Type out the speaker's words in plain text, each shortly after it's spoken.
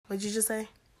What'd you just say?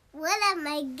 What up,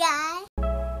 my guy?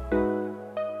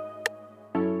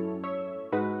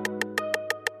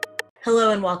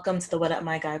 Hello and welcome to the What Up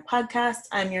My Guy podcast.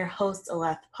 I'm your host,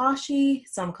 Aleth Pashi.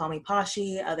 Some call me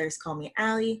Pashi, others call me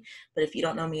Allie. But if you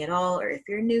don't know me at all, or if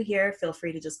you're new here, feel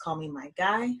free to just call me my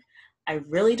guy. I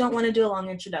really don't want to do a long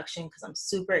introduction because I'm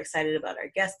super excited about our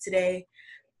guest today.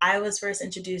 I was first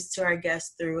introduced to our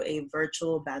guest through a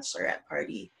virtual bachelorette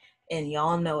party. And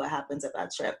y'all know what happens at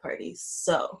bachelorette parties.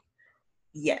 So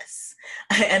yes,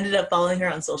 I ended up following her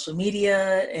on social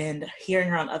media and hearing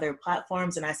her on other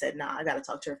platforms. And I said, nah, I got to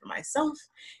talk to her for myself.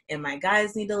 And my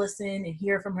guys need to listen and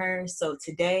hear from her. So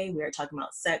today we are talking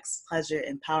about sex, pleasure,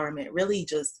 empowerment, really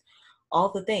just all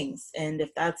the things. And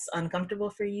if that's uncomfortable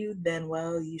for you, then,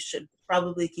 well, you should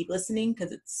probably keep listening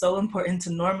because it's so important to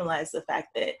normalize the fact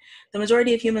that the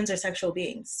majority of humans are sexual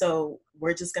beings. So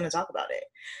we're just going to talk about it.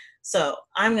 So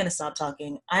I'm going to stop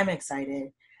talking. I'm excited.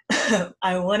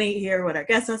 I want to hear what our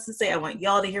guest has to say. I want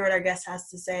y'all to hear what our guest has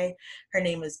to say. Her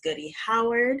name is Goody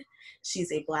Howard.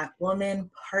 She's a Black woman,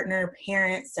 partner,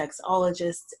 parent,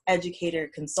 sexologist,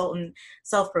 educator, consultant,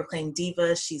 self-proclaimed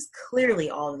diva. She's clearly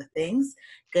all the things.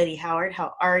 Goody Howard,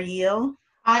 how are you?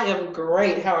 I am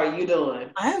great. How are you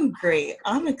doing? I'm great.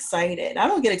 I'm excited. I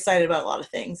don't get excited about a lot of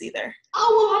things either.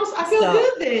 Oh, well, I feel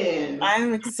good then.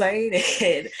 I'm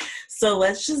excited. So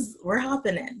we're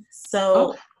hopping in.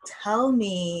 So tell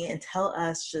me and tell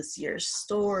us just your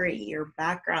story, your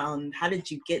background. How did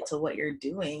you get to what you're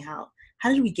doing? How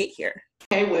did we get here?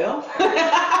 Okay, well,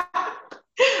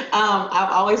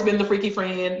 I've always been the freaky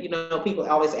friend. You know, people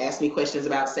always ask me questions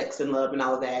about sex and love and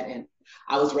all of that. And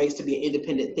I was raised to be an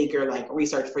independent thinker, like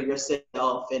research for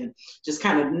yourself and just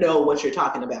kind of know what you're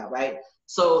talking about, right?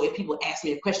 So if people ask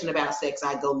me a question about sex,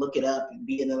 I go look it up and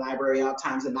be in the library all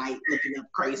times of night looking up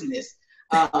craziness.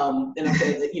 And I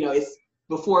said that, it's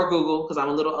before Google, because I'm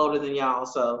a little older than y'all,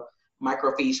 so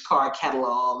microfiche, card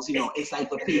catalogs,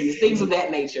 encyclopedias, things of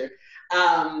that nature.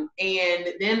 And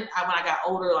then when I got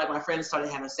older, like my friends started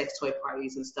having sex toy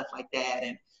parties and stuff like that.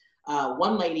 And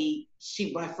one lady,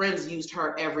 my friends used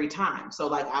her every time. So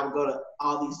like I would go to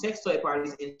all these sex toy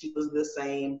parties and she was the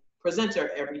same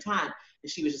presenter every time. And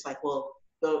she was just like, well,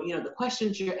 the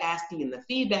questions you're asking and the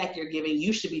feedback you're giving,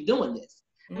 you should be doing this.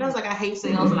 And I was like, I hate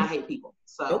sales and I hate people.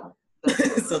 So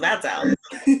so that's out.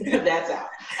 That's out.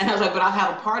 And I was like, but I'll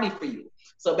have a party for you.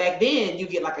 So back then you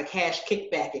get like a cash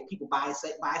kickback. If people buy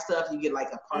stuff, you get like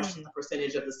a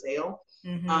percentage of the sale.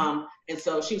 Mm-hmm. And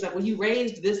so she was like, well, you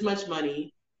raised this much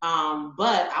money,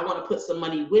 but I want to put some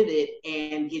money with it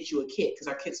and get you a kit because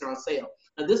our kits are on sale.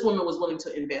 Now this woman was willing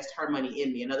to invest her money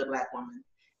in me, another Black woman.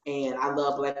 And I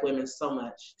love Black women so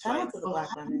much. Shout out to the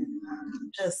Black women.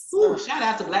 Shout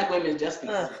out to Black women just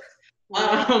because.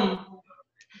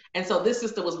 And so this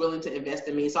sister was willing to invest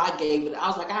in me. So I gave it. I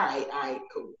was like, all right,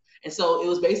 cool. And so it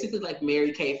was basically like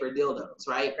Mary Kay for dildos,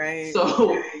 right? Right.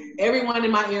 So everyone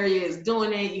in my area is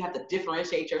doing it. You have to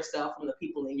differentiate yourself from the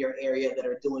people in your area that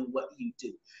are doing what you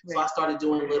do. Right. So I started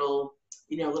doing little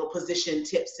position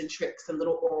tips and tricks and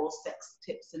little oral sex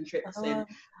tips and tricks. And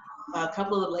a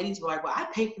couple of the ladies were like, well, I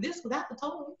paid for this without the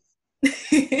toys.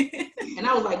 And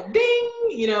I was like, ding,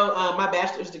 my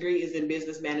bachelor's degree is in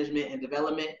business management and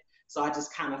development. So I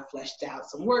just kind of fleshed out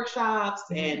some workshops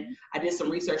and I did some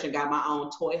research and got my own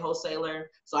toy wholesaler.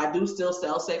 So I do still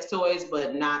sell sex toys,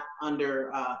 but not under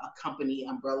a company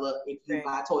umbrella. If you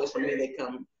buy toys from me,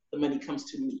 the money comes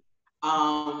to me.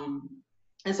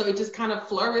 And so it just kind of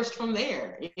flourished from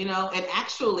there, and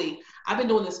actually I've been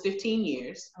doing this 15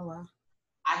 years. Oh, wow.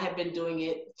 I have been doing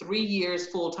it 3 years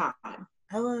full time.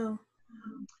 Hello.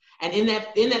 And in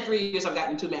that 3 years, I've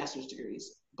gotten 2 master's degrees,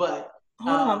 but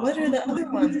what are the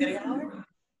other ones, Goody Howard?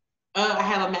 I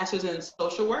have a master's in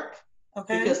social work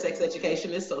because sex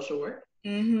education is social work.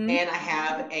 Mm-hmm. And I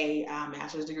have a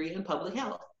master's degree in public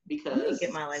health because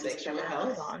get my sexual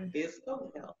health is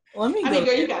public health. Well, let me go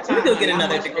get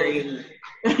another degree.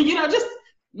 Just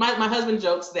my husband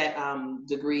jokes that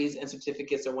degrees and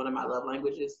certificates are one of my love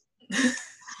languages.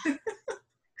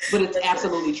 But it's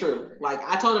absolutely true. Like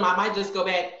I told him I might just go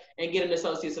back and get an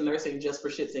associate's in nursing just for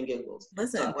shits and giggles.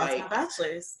 Listen, so,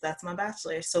 that's my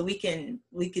bachelor's. So we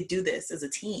could do this as a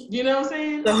team. You know what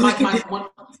I'm saying? So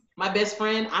my best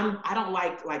friend, I don't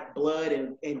like blood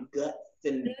and guts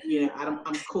and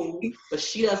I'm cool, but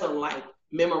she doesn't like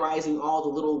memorizing all the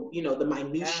little, the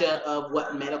minutia of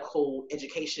what medical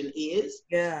education is.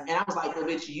 Yeah. And I was like, well,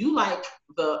 bitch, you like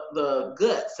the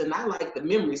guts and I like the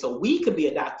memory. So we could be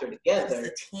a doctor together. As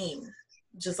a team.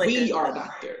 Just like we are a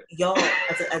doctor. Y'all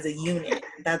as a unit.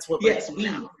 That's what yes,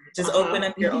 Just open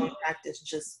up your own practice,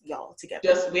 just y'all together.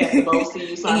 Just we have to both see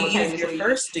you simultaneously. And you use your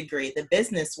first degree, the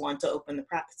business one, to open the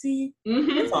practice. See,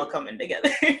 it's all coming together.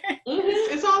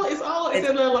 It's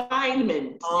an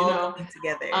alignment. All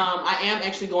together. I am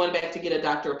actually going back to get a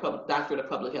doctorate of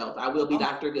public health. I will be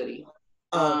Dr. Goody.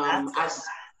 I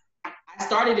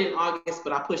started in August,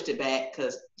 but I pushed it back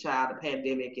because the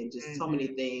pandemic and just so many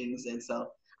things, and so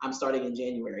I'm starting in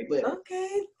January. But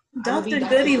okay, Dr.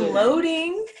 Goody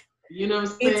loading. You know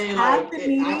what I'm saying?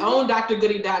 I own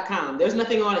drgoody.com. There's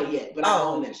nothing on it yet, but I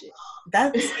own that shit.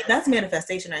 That's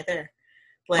manifestation right there.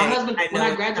 Like, my husband, when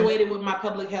I graduated with my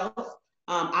public health,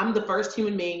 I'm the first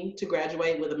human being to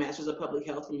graduate with a Master's of Public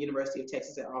Health from University of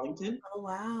Texas at Arlington. Oh,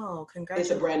 wow.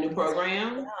 Congratulations. It's a brand new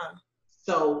program. Yeah.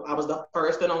 So I was the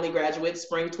first and only graduate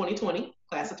spring 2020,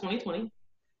 class of 2020.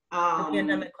 The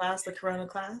pandemic class, the Corona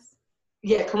class?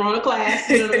 Yeah, Corona class,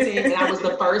 you know what I'm saying? And I was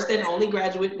the first and only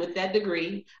graduate with that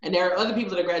degree. And there are other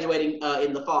people that are graduating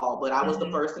in the fall, but I was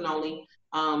the first and only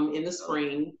in the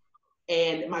spring.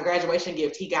 And my graduation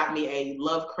gift, he got me a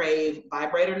Love Crave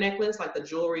vibrator necklace, like the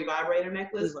jewelry vibrator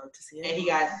necklace. We'd love to see it. And he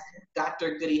got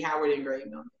Dr. Goody Howard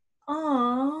engraved on it.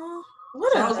 Aww.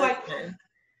 What I was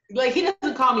like, he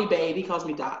doesn't call me babe, he calls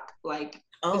me doc. Like,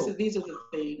 these are the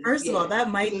things. First of all, that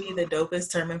might be the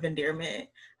dopest term of endearment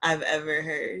I've ever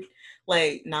heard.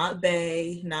 Like, not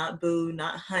bae, not boo,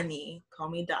 not honey. Call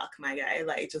me doc, my guy.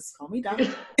 Like, just call me doc.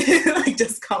 Like,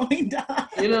 just call me doc.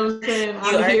 You know what I'm saying? You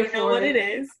already know what it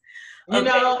is. You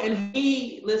know, and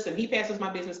he passes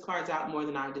my business cards out more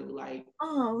than I do. Like,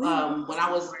 when I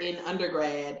was in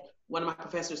undergrad, one of my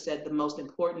professors said the most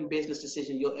important business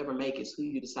decision you'll ever make is who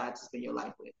you decide to spend your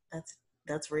life with.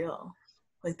 That's real.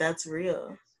 Like, that's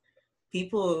real.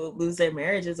 People lose their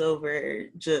marriages over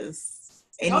just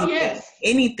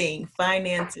anything,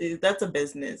 finances. That's a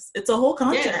business. It's a whole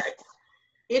contract.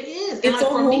 Yes, it is. It's like, a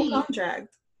whole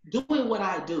contract. Doing what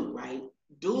I do, right?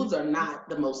 Dudes are not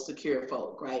the most secure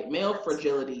folk, right? Male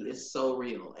fragility is so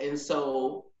real. And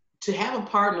so to have a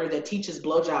partner that teaches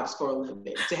blowjobs for a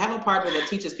living, to have a partner that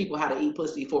teaches people how to eat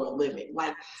pussy for a living,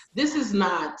 like, this is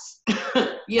not,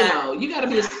 you got to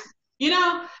be,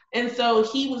 and so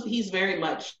he's very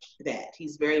much that.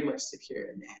 He's very much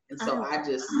secure in that. And so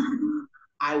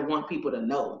I want people to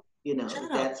know,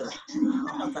 that's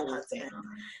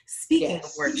Speaking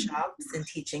of workshops and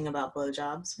teaching about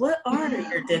blowjobs, what are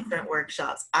your different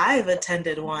workshops? I've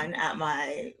attended one at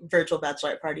my virtual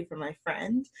bachelorette party for my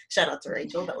friend. Shout out to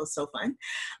Rachel. That was so fun.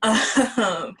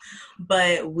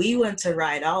 But we went to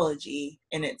Rideology,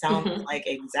 and it sounds like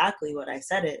exactly what I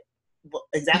said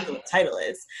exactly what the title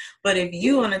is. But if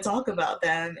you want to talk about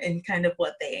them and kind of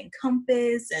what they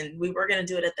encompass, and we were going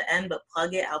to do it at the end, but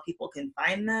plug it, how people can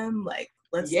find them, like,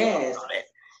 let's talk about it.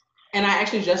 And I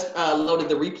actually just loaded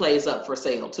the replays up for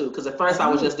sale too, because at first I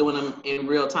was just doing them in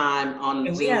real time on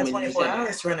Zoom. We had 24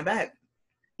 hours to run it back.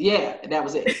 Yeah, that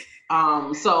was it. They're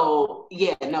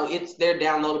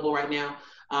downloadable right now.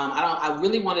 I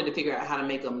really wanted to figure out how to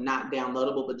make them not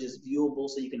downloadable, but just viewable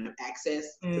so you can have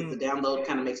access, because the download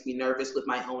kind of makes me nervous with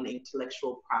my own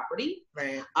intellectual property.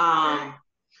 Right.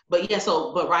 But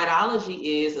Rideology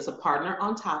is a partner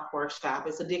on top workshop.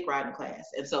 It's a dick riding class.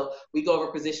 And so we go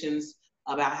over positions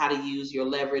about how to use your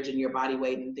leverage and your body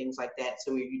weight and things like that.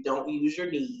 So you don't use your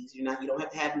knees. You don't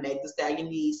have to have Meg Thee Stallion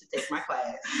knees to take my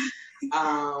class.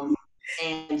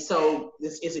 And so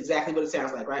this is exactly what it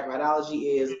sounds like, right?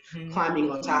 Rideology is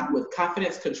climbing on top with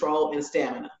confidence, control, and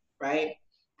stamina, right?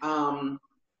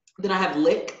 Then I have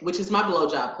Lick, which is my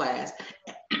blowjob class.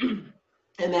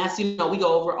 And that's, we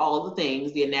go over all of the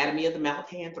things, the anatomy of the mouth,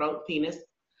 hand, throat, penis.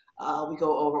 We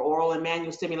go over oral and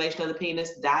manual stimulation of the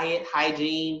penis, diet,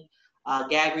 hygiene,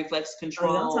 gag reflex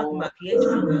control. Y'all talking about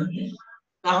pH?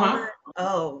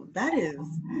 Oh,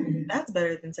 that's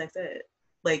better than sex ed.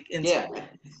 Like, And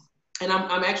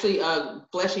I'm actually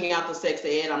fleshing out the sex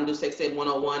ed. I'm doing sex ed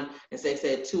 101 and sex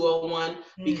ed 201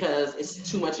 because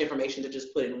it's too much information to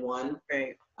just put in one.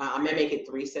 Right. I may make it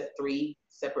three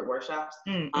separate workshops.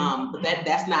 But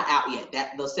that's not out yet.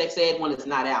 The sex ed one is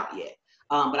not out yet.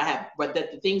 But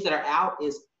the things that are out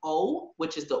is O,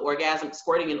 which is the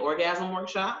squirting and orgasm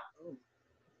workshop.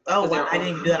 Oh, wow. I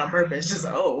didn't do that on purpose. Just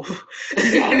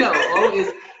Yeah, I know.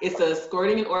 It's a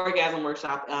squirting and orgasm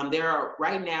workshop. There are,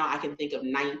 right now, I can think of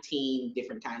 19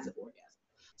 different kinds of orgasm.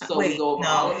 So we go over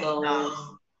all of those.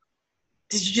 No.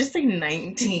 Did you just say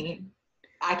 19?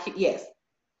 Yes.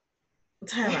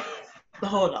 Time out.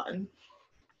 Hold on.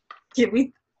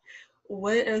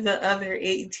 What are the other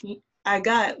 18? I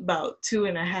got about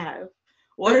 2.5.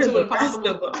 What are the rest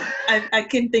of them? I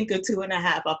can think of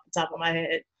 2.5 off the top of my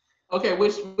head. Okay,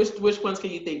 which ones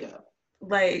can you think of?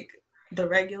 Like the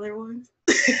regular ones?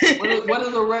 What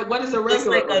is a regular? Just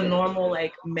like a orgasm? normal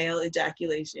like male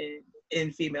ejaculation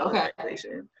and female Okay.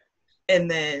 ejaculation, and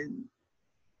then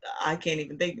I can't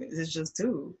even think. It's just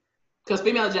two. Because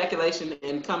female ejaculation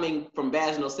and coming from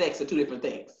vaginal sex are two different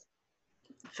things.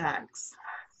 Facts.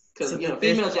 Because So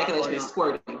female ejaculation is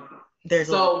squirting. There's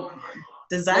so.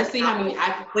 Does that Let's see how many.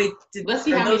 Let's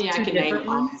see how many I can name.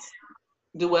 Ones?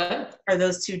 Do what? Are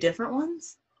those two different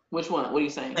ones? Which one? What are you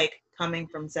saying? Like coming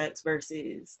from sex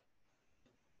versus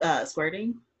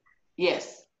squirting?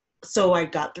 Yes. So I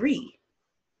got 3.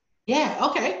 Yeah.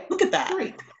 Okay. Look at that.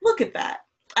 3. Look at that.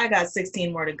 I got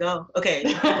 16 more to go.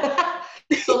 Okay.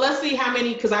 So let's see how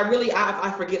many, because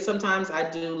I forget sometimes. I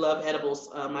do love edibles.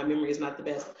 My memory is not the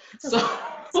best. So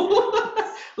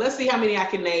let's see how many I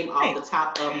can name off the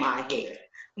top of my head.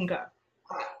 Okay.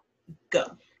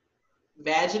 Go.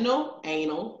 Vaginal,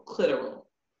 anal, clitoral,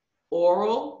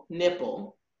 oral,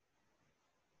 nipple,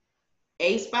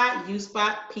 A spot, U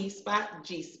spot, P spot,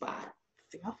 G spot.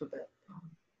 It's the alphabet.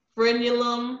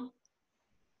 Frenulum,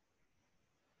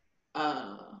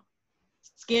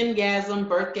 skingasm,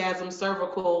 birthgasm,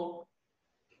 cervical,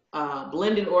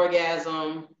 blended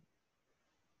orgasm,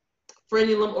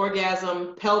 frenulum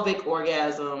orgasm, pelvic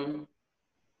orgasm.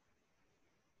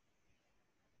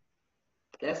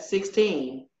 That's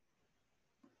 16.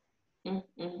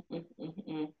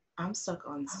 I'm stuck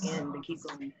on skin, but keep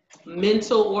going.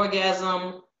 Mental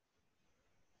orgasm,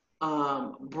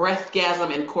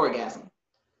 breathgasm, and coregasm.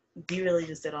 You really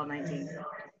just did all 19.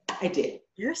 I did.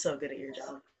 You're so good at your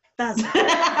job. That's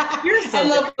you're so I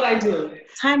love what I do.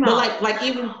 Time out. But like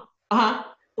even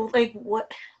like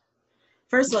what?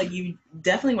 First of all, you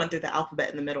definitely went through the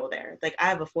alphabet in the middle there. Like I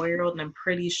have a 4-year-old, and I'm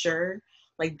pretty sure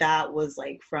like that was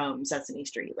like from Sesame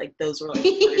Street. Like those were like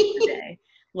words a day.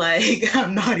 Like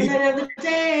I'm not even.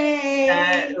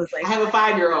 That was like, I have a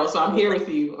 5-year-old, so I'm here with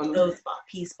you. Those spot,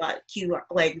 P spot, Q,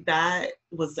 like that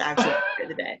was actually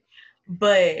the day.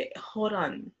 But hold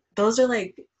on, those are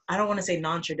like, I don't want to say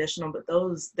non-traditional, but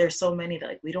there's so many that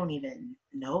like we don't even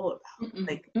know about.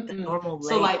 Like the normal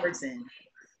lay person.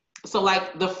 So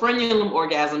like the frenulum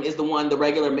orgasm is the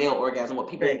regular male orgasm.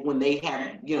 What people, when they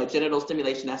have, genital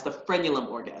stimulation, that's the frenulum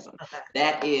orgasm. Okay.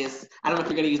 That is, I don't know if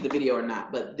you're going to use the video or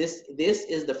not, but this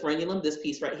is the frenulum, this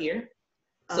piece right here.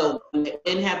 So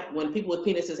when people with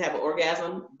penises have an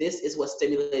orgasm, this is what's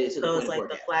stimulated to the point of orgasm. So it's like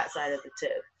the flat side of the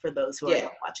tip for those who are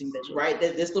not watching visually. Right,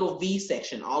 this little V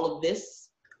section, all of this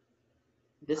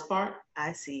part.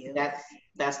 I see you.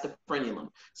 That's the frenulum.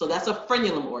 So that's a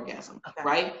frenulum orgasm,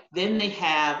 right? Then they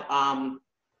have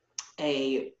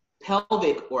a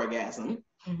pelvic orgasm,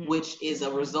 which is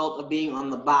a result of being on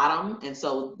the bottom. And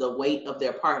so the weight of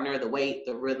their partner, the weight,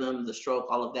 the rhythm, the stroke,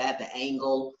 all of that, the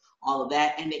angle, all of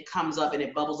that. And it comes up and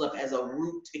it bubbles up as a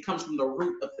root. It comes from the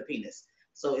root of the penis.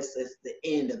 So it's the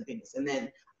end of the penis. And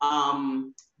then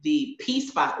the P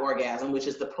spot orgasm, which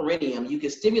is the perineum. You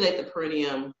can stimulate the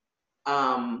perineum,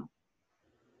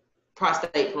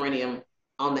 prostate perineum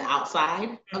on the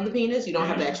outside of the penis. You don't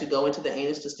have to actually go into the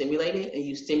anus to stimulate it, and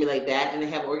you stimulate that and they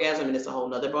have orgasm, and it's a whole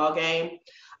nother ball game.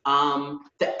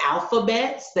 The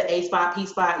alphabets, the A spot, P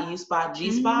spot, U spot,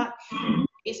 G spot.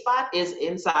 A spot is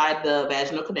inside the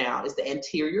vaginal canal. It's the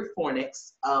anterior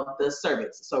fornix of the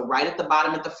cervix. So right at the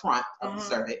bottom at the front of the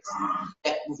cervix.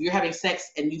 If you're having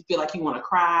sex and you feel like you want to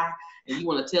cry and you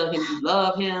want to tell him you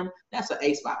love him, that's an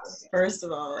A spot. First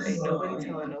of all, ain't nobody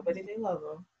telling nobody they love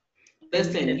them.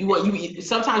 Listen, you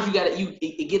sometimes you gotta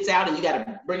it gets out and you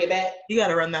gotta bring it back. You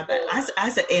gotta run that back. I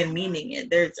said and meaning it.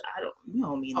 You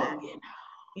don't mean that.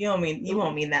 You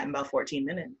won't mean that in about 14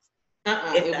 minutes.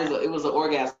 It was an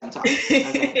orgasm talk.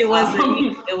 Okay. It was.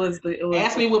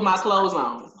 Ask me with my clothes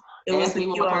on. It was the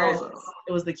QRS.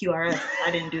 It was the QRS.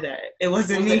 I didn't do that. It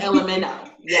wasn't me. The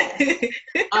Elemento. Yeah.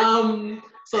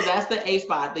 So that's the A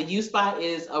spot. The U spot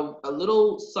is a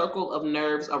little circle of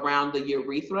nerves around the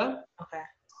urethra. Okay.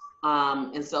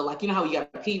 And so like, how you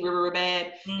got to pee really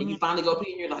bad and you finally go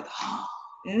pee and you're like, oh.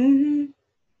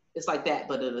 It's like that,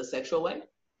 but in a sexual way.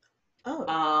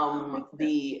 Oh.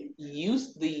 The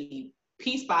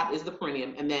P spot is the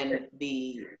perineum, and then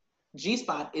the G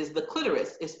spot is the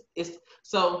clitoris. It's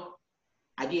so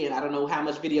again, I don't know how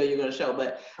much video you're gonna show,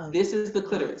 but this is the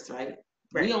clitoris, right?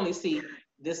 We only see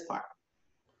this part.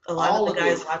 A lot of the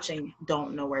guys watching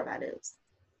don't know where that is.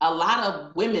 A lot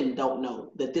of women don't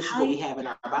know that this is what we have in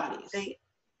our bodies.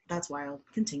 That's wild.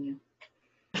 Continue.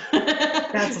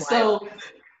 That's wild. So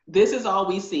this is all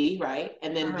we see, right?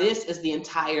 And then this is the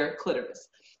entire clitoris.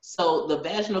 So the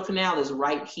vaginal canal is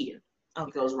right here. Okay.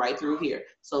 It goes right through here.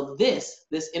 So this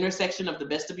intersection of the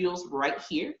vestibules right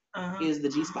here is the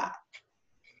G spot.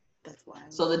 That's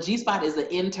wild. So the G spot is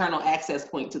the internal access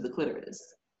point to the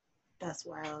clitoris. That's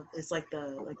wild. It's like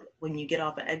when you get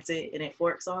off an exit and it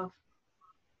forks off.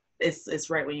 It's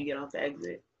right when you get off the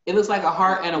exit. It looks like a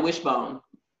heart and a wishbone.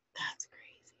 That's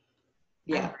crazy.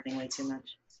 Yeah. I'm learning way too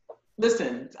much.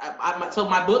 Listen, so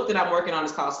my book that I'm working on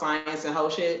is called Science and Whole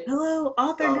Shit. Hello,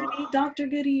 author Goody, Dr.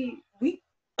 Goody.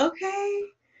 Okay.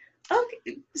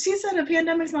 She said a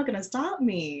pandemic's not gonna stop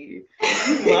me.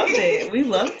 We loved it. We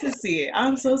love to see it.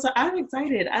 I'm so sorry. I'm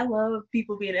excited. I love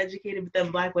people being educated, but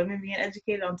then Black women being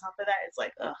educated on top of that. It's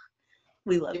like,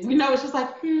 we love it. It's just like,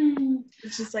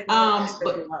 It's just like, but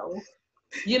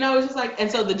it's just like,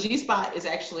 and so the G-spot is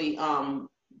actually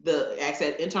the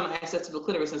internal access to the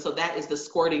clitoris, and so that is the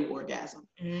squirting orgasm.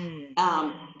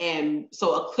 And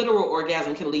so a clitoral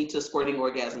orgasm can lead to squirting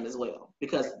orgasm as well,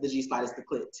 because the G-spot is the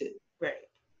clit too.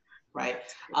 Right.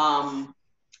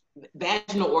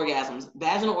 Vaginal orgasms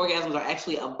are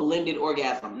actually a blended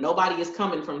orgasm. Nobody is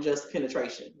coming from just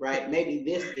penetration, right? Maybe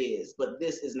this is, but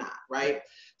this is not, right?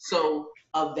 So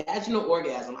a vaginal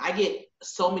orgasm, I get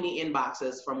so many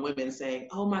inboxes from women saying,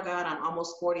 oh my God, I'm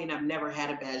almost 40 and I've never had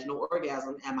a vaginal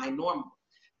orgasm. Am I normal?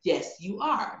 Yes, you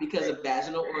are, because a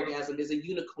vaginal orgasm is a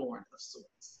unicorn of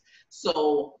sorts.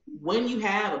 So when you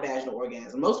have a vaginal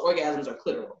orgasm, most orgasms are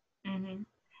clitoral.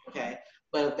 Okay.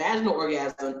 But a vaginal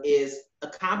orgasm is a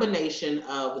combination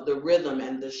of the rhythm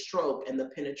and the stroke and the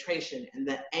penetration and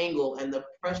the angle and the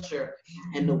pressure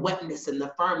and the wetness and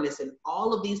the firmness and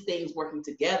all of these things working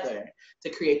together to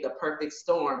create the perfect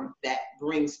storm that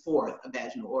brings forth a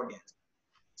vaginal orgasm.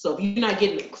 So if you're not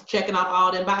checking off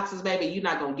all them boxes, baby, you're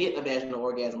not going to get a vaginal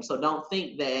orgasm. So don't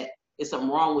think that it's something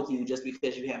wrong with you just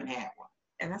because you haven't had one.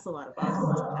 And that's a lot of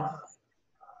boxes.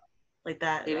 Like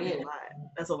that. It is. A lot.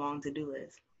 That's a long to-do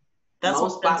list.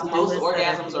 Most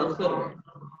orgasms are clitoral.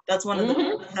 That's one of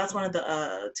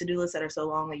the to-do lists that are so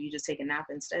long that you just take a nap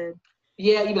instead.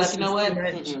 Yeah, you be like, you know what?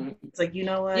 It's like, you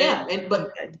know what? Yeah,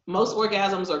 but most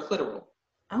orgasms are clitoral.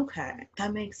 Okay,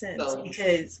 that makes sense.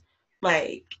 Because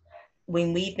like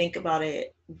when we think about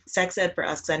it, sex ed for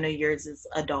us, because I know yours is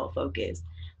adult focused,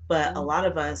 but a lot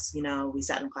of us, we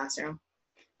sat in a classroom.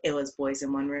 It was boys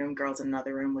in one room, girls in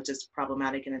another room, which is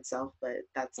problematic in itself, but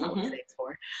that's not what today's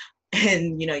for.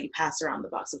 And, you pass around the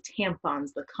box of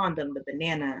tampons, the condom, the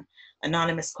banana,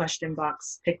 anonymous question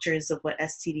box, pictures of what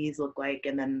STDs look like,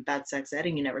 and then that's sex ed,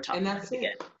 and you never talk about it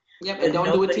again. Yep, and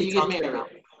don't do it till you get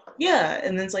married. Yeah,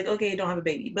 and then it's like, okay, you don't have a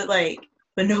baby, but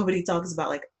nobody talks about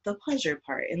like the pleasure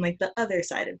part and like the other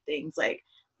side of things. Like,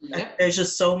 there's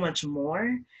just so much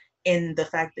more in the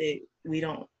fact that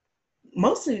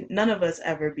mostly none of us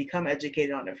ever become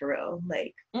educated on it for real.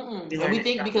 Like, we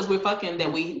think because we're fucking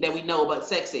that we know what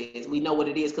sex is. We know what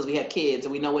it is because we have kids,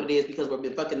 and we know what it is because we've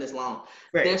been fucking this long.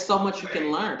 Right. There's so much you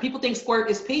can learn. People think squirt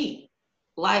is pee.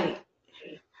 Like,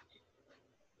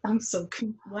 I'm so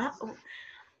wow.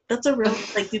 That's a real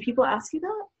do people ask you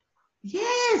that?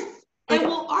 Yes, and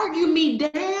will argue me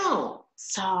down.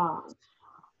 Stop.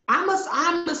 I'm a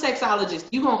sexologist.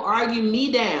 You gonna argue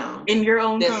me down in your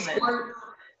own that comment? Squirt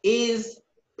is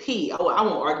pee. Oh, I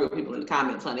won't argue with people in the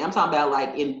comments, honey. I'm talking about like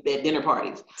at dinner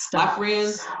parties. Stop. My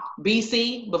friends,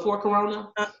 BC before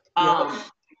Corona,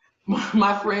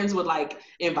 my friends would like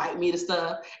invite me to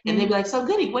stuff, and they'd be like, "So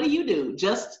Goody, what do you do?"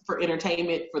 Just for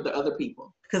entertainment for the other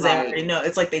people, because they already know.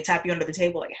 It's like they tap you under the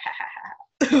table, like ha ha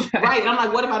ha. Right, and I'm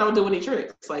like, what if I don't do any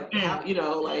tricks? Like,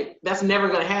 like that's never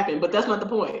gonna happen. But that's not the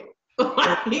point.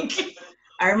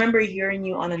 I remember hearing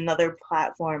you on another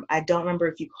platform. I don't remember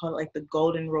if you call it like the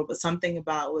golden rule, but something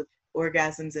about with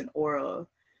orgasms and oral.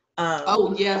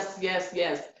 Yes. Yeah,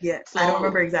 so, I don't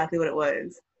remember exactly what it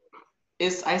was.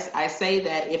 I say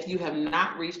that if you have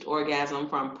not reached orgasm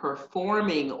from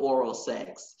performing oral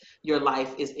sex, your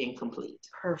life is incomplete.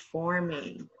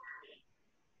 Performing.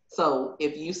 So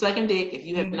if you sucking dick, if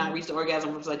you have not reached the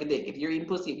orgasm from sucking dick, if you're eating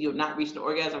pussy, if you have not reached the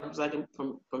orgasm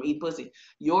from eating pussy,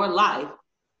 your life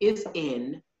is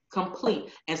incomplete.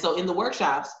 And so in the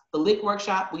workshops, the Lick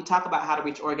workshop, we talk about how to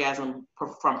reach orgasm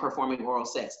from performing oral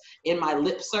sex. In my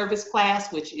lip service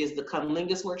class, which is the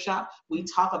Cunnilingus workshop, we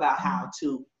talk about how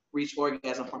to reach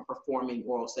orgasm from performing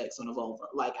oral sex on a vulva.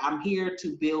 Like, I'm here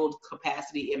to build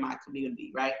capacity in my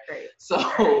community, right?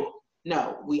 So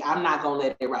no, I'm not gonna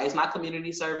let it ride. It's not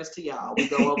community service to y'all. We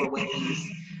go over ways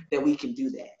that we can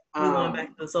do that. We're going back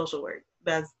to the social work.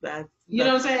 That's you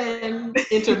know what I'm saying?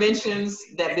 Interventions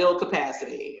that build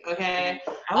capacity. Okay.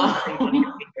 I want to read one of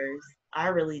your papers. I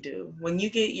really do. When you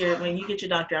get your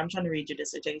doctorate, I'm trying to read your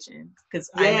dissertation because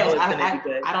I know it's gonna be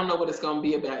good. I don't know what it's gonna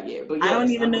be about yet, but yes, I don't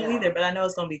even know either. But I know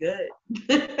it's gonna be good.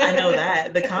 I know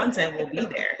that the content will be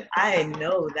there. I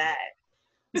know that.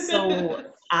 So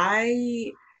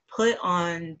I put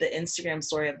on the Instagram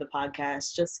story of the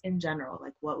podcast, just in general,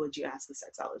 like what would you ask the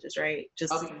sexologist, right?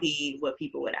 Just to see what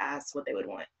people would ask, what they would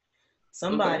want.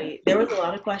 There was a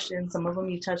lot of questions, some of them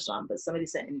you touched on, but somebody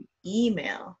sent an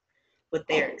email with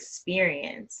their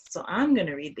experience. So I'm going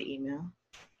to read the email.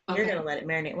 You're going to let it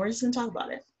marinate. We're just going to talk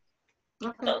about it.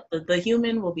 So the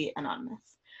human will be anonymous.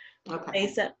 They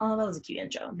said, oh, that was a cute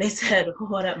intro. They said,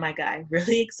 what up, my guy?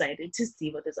 Really excited to see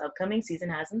what this upcoming season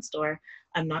has in store.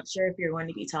 I'm not sure if you're going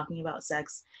to be talking about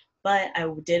sex, but I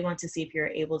did want to see if you're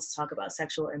able to talk about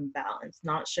sexual imbalance.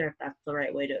 Not sure if that's the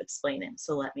right way to explain it,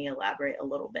 so let me elaborate a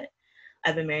little bit.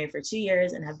 I've been married for 2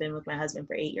 years and have been with my husband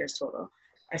for 8 years total.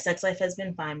 Our sex life has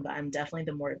been fine, but I'm definitely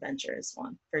the more adventurous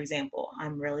one. For example,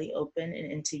 I'm really open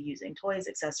and into using toys,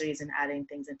 accessories, and adding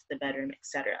things into the bedroom,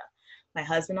 etc. My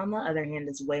husband, on the other hand,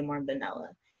 is way more vanilla.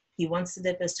 He wants to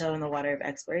dip his toe in the water of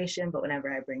exploration, but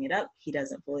whenever I bring it up, he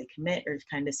doesn't fully commit or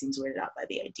kind of seems weirded out by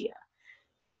the idea.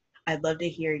 I'd love to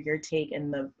hear your take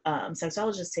and the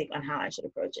sexologist's take on how I should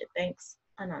approach it. Thanks,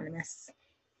 Anonymous.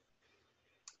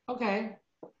 Okay.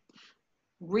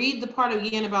 Read the part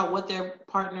again about what their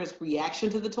partner's reaction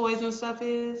to the toys and stuff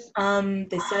is.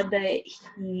 They said that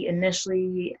he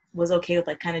initially was okay with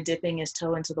like kind of dipping his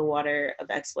toe into the water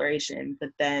of exploration, but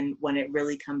then when it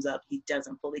really comes up, he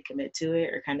doesn't fully commit to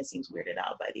it or kind of seems weirded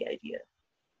out by the idea.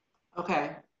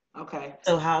 Okay.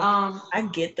 So how I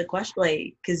get the question,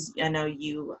 like, because I know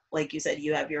you, like you said,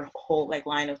 you have your whole like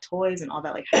line of toys and all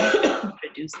that. Like, how do you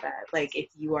introduce that? Like, if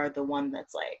you are the one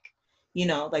that's like, you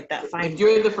know, like that fine. If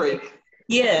you're the freak.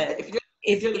 Yeah,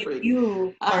 if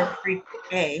you are freak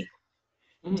A,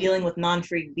 dealing with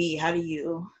non-freak B, how do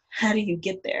you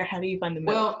get there? How do you find the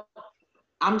middle? Well,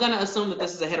 I'm gonna assume that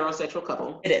this is a heterosexual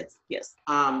couple. It is, yes.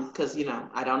 Because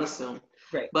I don't assume.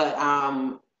 Right. But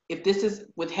if this is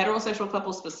with heterosexual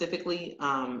couples specifically,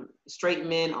 straight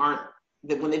men aren't.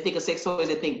 When they think of sex toys,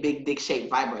 they think big dick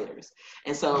shaped vibrators,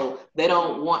 and so they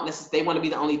don't want they want to be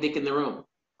the only dick in the room.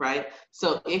 Right.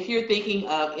 So if you're thinking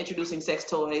of introducing sex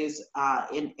toys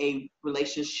in a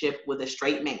relationship with a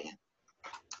straight man,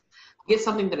 get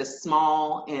something that is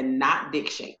small and not dick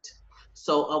shaped.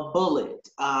 So a bullet,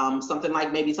 something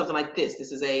like this.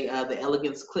 This is the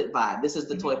Elegance Clit Vibe. This is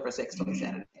the toy for Sex Toy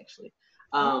Saturday, actually.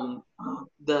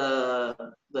 The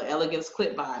Elegance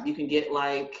Clit Vibe. You can get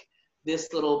like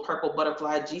this little purple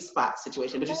butterfly G-spot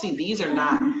situation, but you see, these are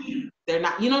not. They're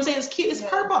not. You know what I'm saying? It's cute. It's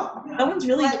purple. That one's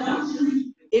really cute.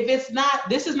 If it's not,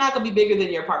 this is not gonna be bigger than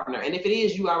your partner. And if it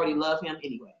is, you already love him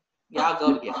anyway. Y'all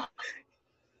go together.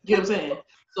 You know what I'm saying?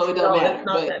 So it doesn't matter. It's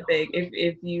not that big.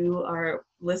 If you are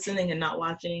listening and not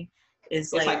watching,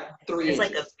 it's like 3 inches.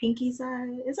 Like a pinky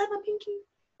size. Is that a pinky?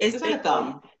 It's like a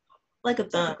thumb. Like a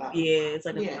thumb. Yeah, it's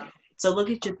like a thumb. So look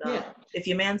at your thumb. Yeah. If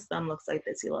your man's thumb looks like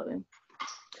this, you love him.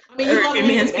 I mean, you love your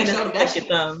him. man's penis looks like your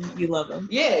thumb, you love him.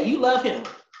 Yeah, you love him.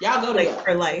 Y'all go together. Like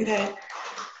for life. Okay.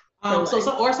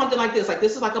 Or something like this. Like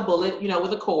this is like a bullet,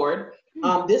 with a cord.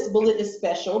 This bullet is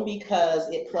special because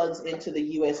it plugs into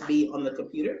the USB on the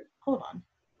computer. Hold on.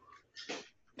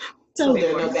 So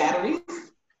there are no batteries.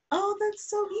 Oh, that's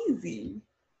so easy.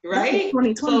 Right?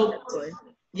 2020 toy.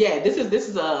 Yeah, this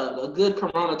is a good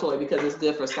Corona toy because it's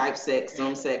good for Skype sex,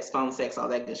 Zoom sex, phone sex, all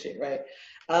that good shit, right?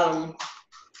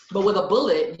 But with a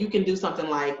bullet, you can do something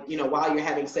like, while you're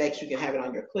having sex, you can have it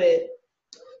on your clit.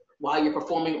 While you're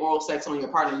performing oral sex on your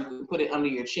partner, you can put it under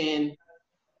your chin,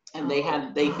 and they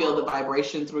feel the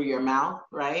vibration through your mouth,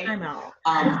 right? I'm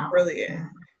out. Brilliant.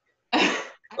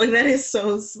 Like that is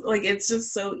so it's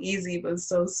just so easy, but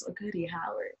so Goody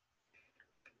Howard.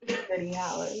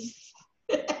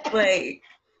 Like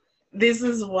this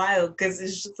is wild because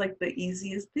it's just like the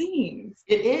easiest things.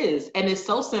 It is, and it's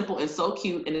so simple and so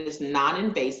cute, and it's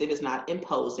non-invasive. It's not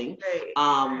imposing.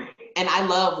 Right. And I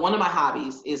love, one of my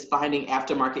hobbies is finding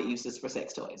aftermarket uses for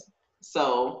sex toys.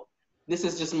 So this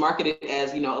is just marketed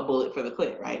as, a bullet for the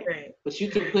clit, right? Right. But you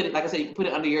can put it, like I said, you can put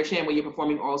it under your chin when you're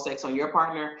performing oral sex on your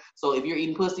partner. So if you're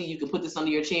eating pussy, you can put this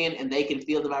under your chin and they can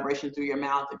feel the vibration through your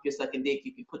mouth. If you're sucking dick,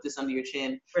 you can put this under your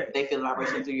chin. Right. They feel the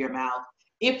vibration through your mouth.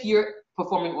 If you're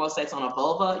performing oral sex on a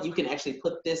vulva, you can actually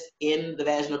put this in the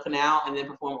vaginal canal and then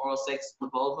perform oral sex on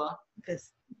the vulva.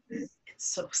 It's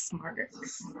so smart.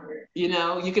 You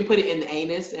can put it in the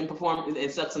anus and perform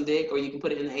and suck some dick, or you can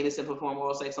put it in the anus and perform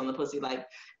oral sex on the pussy. Like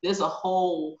this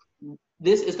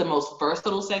is the most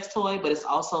versatile sex toy, but it's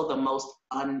also the most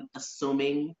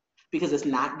unassuming because it's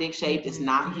not dick shaped, it's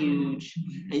not huge,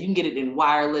 and you can get it in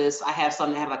wireless. I have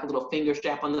some that have like a little finger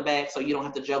strap on the back, so you don't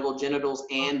have to juggle genitals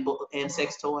and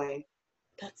sex toy.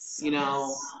 That's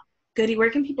Goody.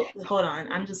 Where can people? Hold on,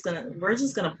 we're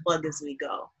just gonna plug as we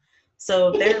go. So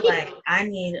if they're like, I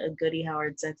need a Goody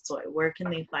Howard sex toy, where can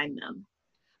they find them?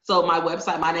 So my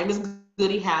website, my name is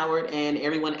Goody Howard, and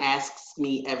everyone asks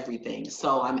me everything.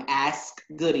 So I'm Ask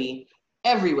Goody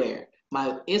everywhere.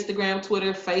 My Instagram,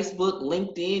 Twitter, Facebook,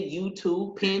 LinkedIn,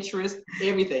 YouTube, Pinterest,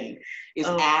 everything is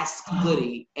Ask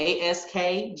Goody.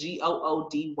 AskGoody.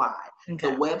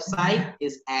 Okay. The website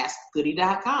is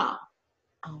askgoody.com.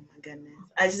 Oh my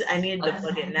goodness. I needed to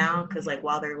plug it now because like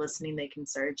while they're listening they can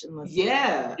search and listen.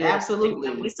 Yeah,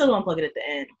 absolutely. We still gonna plug it at the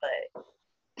end, but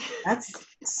that's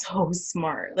so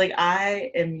smart. Like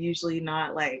I am usually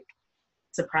not like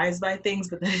surprised by things,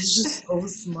 but that is just so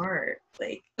smart.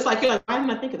 Like it's like, you're like, why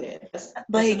didn't I think of that? That's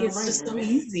it's just so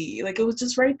easy. Like it was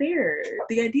just right there.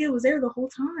 The idea was there the whole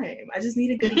time. I just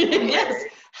needed good yes.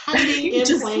 Hiding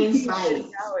in plain sight.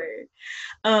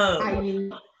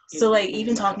 So like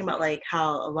even talking about like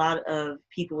how a lot of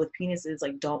people with penises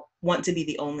like don't want to be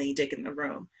the only dick in the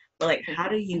room, but like how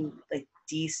do you like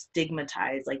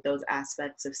destigmatize like those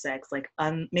aspects of sex, like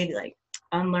maybe like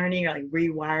unlearning or like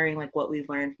rewiring like what we've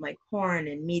learned from like porn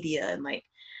and media and like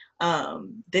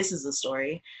this is a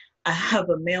story. I have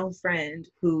a male friend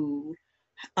who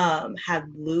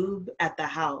had lube at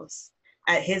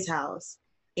his house,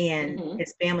 and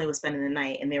his family was spending the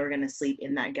night and they were going to sleep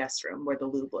in that guest room where the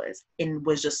lube was, and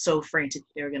was just so frantic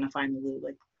they were going to find the lube.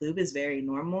 Like lube is very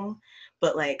normal,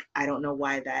 but like I don't know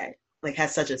why that like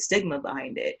has such a stigma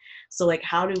behind it. So like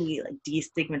how do we like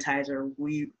destigmatize or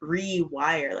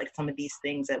rewire like some of these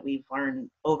things that we've learned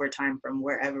over time from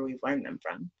wherever we've learned them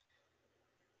from?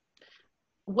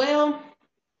 Well,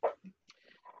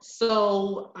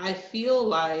 so I feel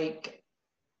like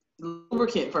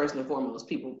lubricant, first and foremost,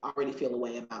 people already feel a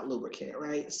way about lubricant,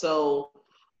 right? So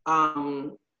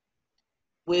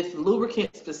with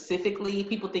lubricant specifically,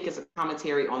 people think it's a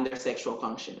commentary on their sexual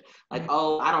function. Like,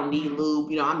 oh, I don't need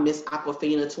lube. You know, I miss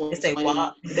Aquafina 2020.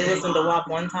 They listened to WAP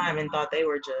one time and thought they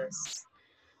were just...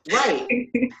 Right.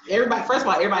 Everybody, first of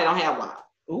all, everybody don't have WAP.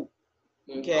 Ooh.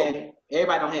 Okay?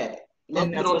 Everybody don't have it. Most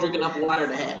people don't drink enough water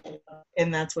to have it.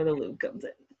 And that's where the lube comes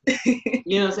in.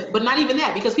 You know what I'm saying? But not even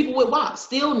that, because people with WAP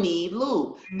still need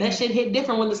lube. That shit hit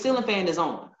different when the ceiling fan is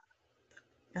on.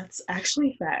 That's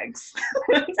actually facts.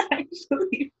 That's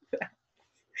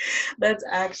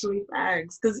actually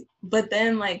facts. But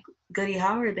then like Goody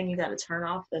Howard, then you got to turn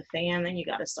off the fan, then you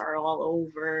got to start all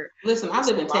over. Listen, I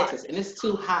live in Texas and it's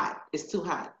too hot. It's too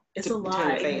hot. It's a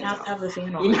lot. You have to have the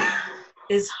fan on.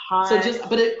 It's hot. So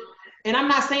and I'm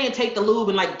not saying take the lube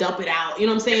and like dump it out. You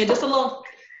know what I'm saying? Just a little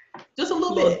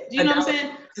bit. You know what I'm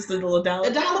saying? Just a little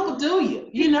dollop. A dollop will do you.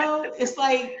 You know, it's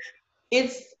like,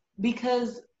 it's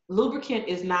because lubricant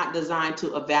is not designed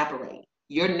to evaporate.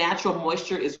 Your natural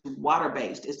moisture is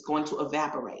water-based. It's going to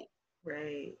evaporate.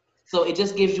 Right. So it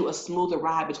just gives you a smoother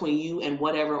ride between you and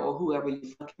whatever or whoever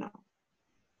you fucking know.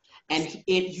 And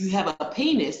if you have a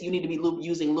penis, you need to be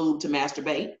using lube to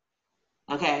masturbate.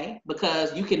 Okay?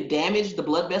 Because you can damage the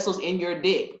blood vessels in your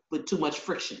dick with too much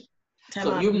friction.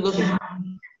 So if you're looking,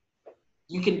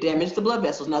 you can damage the blood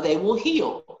vessels. Now they will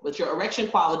heal, but your erection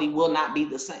quality will not be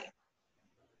the same.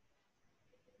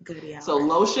 So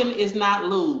lotion is not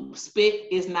lube. Spit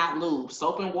is not lube.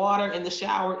 Soap and water in the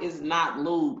shower is not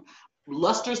lube.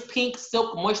 Luster's Pink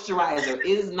Silk Moisturizer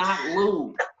is not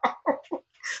lube.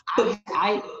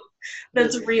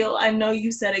 That's real. I know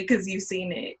you said it because you've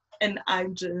seen it. And I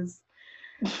just,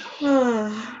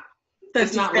 that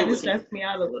just kind of stressed me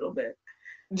out a little bit.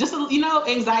 Just,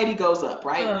 anxiety goes up,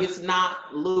 right? It's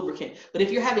not lubricant. But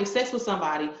if you're having sex with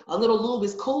somebody, a little lube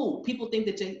is cool. People think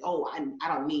that, I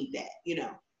don't need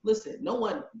that, Listen, no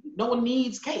one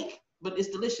needs cake, but it's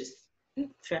delicious.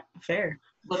 Fair.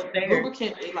 But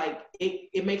lubricant,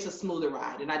 it makes a smoother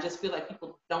ride. And I just feel like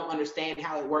people don't understand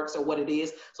how it works or what it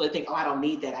is. So they think, I don't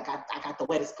need that. I got the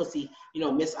wettest pussy,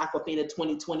 Miss Aquafina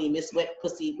 2020, Miss Wet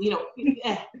Pussy,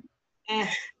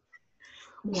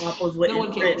 WAP was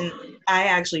written. I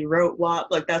actually wrote WAP.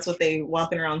 Like that's what they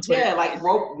walking around Twitter. Yeah, like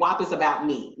WAP is about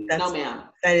me. No, ma'am.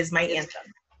 That is my anthem.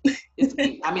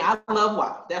 I love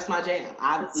WAP. That's my jam.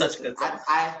 Such good stuff.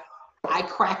 I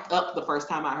cracked up the first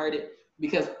time I heard it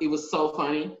because it was so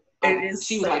funny.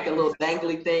 She was like a little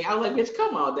dangly thing. I was like, bitch,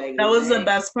 come on, dangly. That was the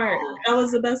best part. That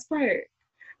was the best part.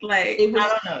 Like, I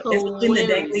don't know. It's between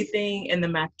the dangly thing and the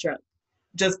Mack truck.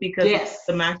 Just because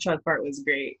the Mack truck part was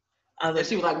great. And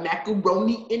she was like,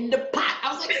 macaroni in the pot.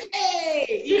 I was like,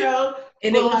 hey,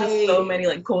 And it was just so many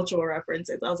like cultural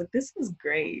references. I was like, this is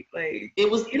great. Like, it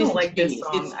was. You don't like this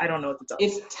song? I don't know what to tell you.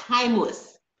 It's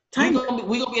timeless. We're gonna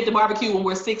be at the barbecue when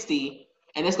we're 60,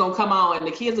 and it's gonna come on, and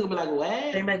the kids are gonna be like,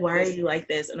 what? They're like, why are you like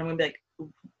this? And I'm gonna be like,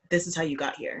 this is how you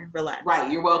got here. Relax.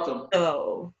 Right. You're welcome.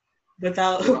 So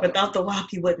without the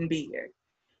WAP, you wouldn't be here.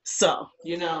 So,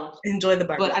 you know, enjoy the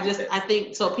barbecue. But I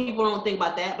think, so people don't think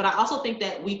about that, but I also think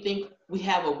that we think we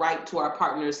have a right to our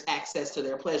partner's access to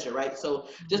their pleasure, right? So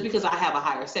just because I have a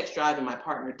higher sex drive and my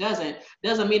partner doesn't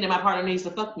mean that my partner needs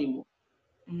to fuck me more.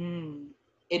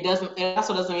 It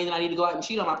also doesn't mean that I need to go out and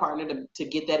cheat on my partner to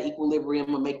get that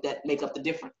equilibrium and make up the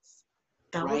difference.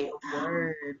 That right? was a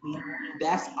word.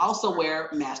 That's also where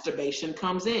masturbation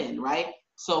comes in, right?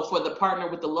 So for the partner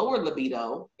with the lower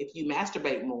libido, if you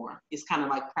masturbate more, it's kind of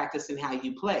like practicing how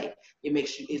you play.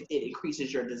 It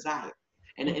increases your desire.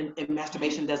 And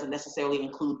masturbation doesn't necessarily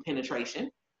include penetration.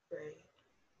 Right.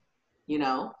 You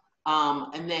know?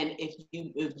 And then if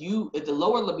the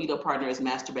lower libido partner is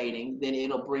masturbating, then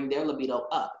it'll bring their libido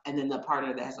up. And then the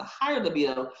partner that has a higher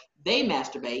libido, they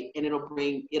masturbate, and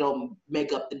it'll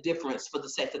make up the difference for the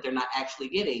sex that they're not actually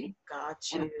getting.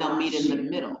 Gotcha. And they'll meet in the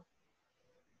middle.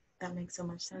 That makes so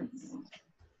much sense.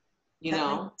 You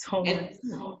know,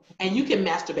 and you can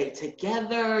masturbate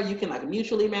together. You can like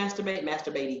mutually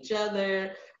masturbate each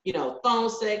other. You know, phone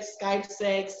sex, Skype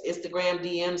sex, Instagram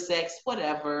DM sex,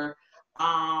 whatever.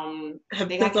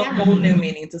 That's a whole new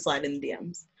meaning to slide in the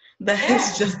DMs. That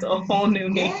is just a whole new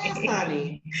meaning. Yes,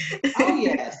 honey. Oh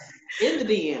yes, in the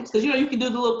DMs, because you can do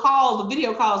the little calls, the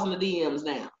video calls in the DMs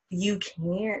now. You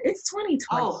can. It's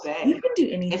 2020. Oh, babe. You can do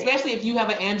anything. Especially if you have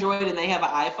an Android and they have an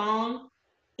iPhone.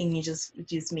 And you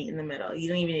just meet in the middle. You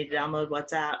don't even need to download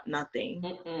WhatsApp. Nothing.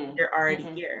 You're already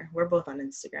here. We're both on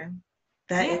Instagram.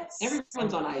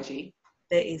 Everyone's on IG.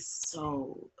 That is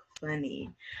so funny.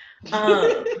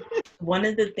 One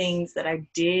of the things that I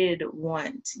did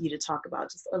want you to talk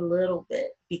about just a little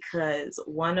bit, because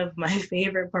one of my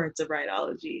favorite parts of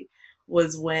Rideology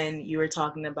was when you were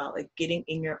talking about like getting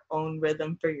in your own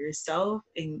rhythm for yourself.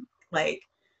 And like,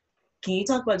 can you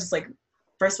talk about just like,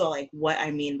 first of all, like what I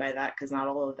mean by that, because not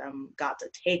all of them got to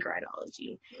take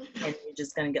Rideology, and you're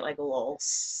just gonna get like a little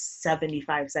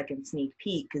 75-second sneak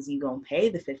peek because you gonna pay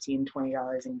the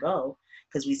 $15-20 and go,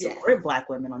 because we support Black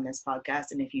women on this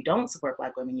podcast. And if you don't support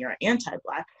Black women, you're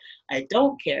anti-Black. I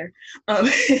don't care.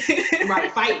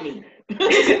 Right, fight me.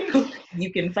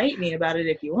 You can fight me about it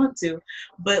if you want to,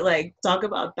 but like talk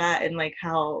about that and like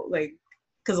how, like,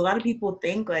 because a lot of people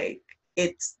think like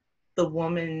it's the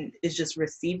woman is just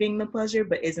receiving the pleasure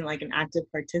but isn't like an active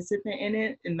participant in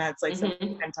it, and that's like something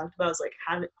we kind of talked about. Is like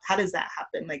how does that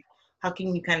happen? Like how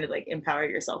can you kind of like empower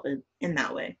yourself in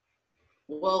that way?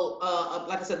 Well,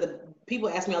 like I said, the people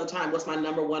ask me all the time, what's my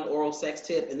number one oral sex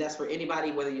tip? And that's for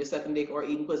anybody, whether you're sucking dick or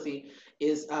eating pussy,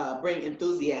 is bring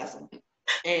enthusiasm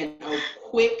and a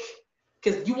quick,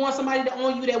 because you want somebody to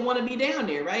own you that want to be down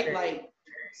there, right? Like,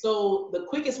 so the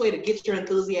quickest way to get your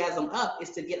enthusiasm up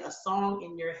is to get a song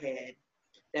in your head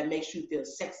that makes you feel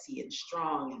sexy and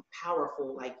strong and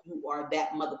powerful, like you are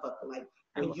that motherfucker. Like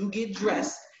when you get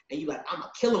dressed and you like, I'm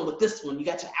gonna kill him with this one, you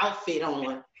got your outfit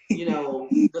on,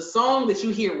 the song that you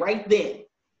hear right then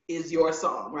is your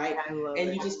song, right?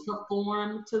 And you just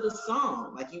perform to the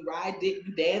song. Like you ride dick,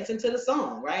 you dance into the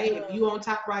song, right? If you on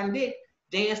top riding dick,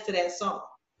 dance to that song.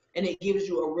 And it gives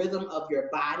you a rhythm of your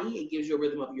body. It gives you a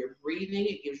rhythm of your breathing.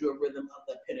 It gives you a rhythm of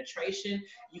the penetration.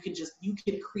 You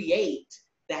can create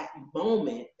that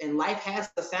moment. And life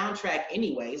has the soundtrack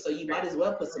anyway, so you might as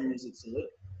well put some music to it,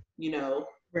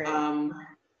 Right.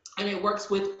 And it works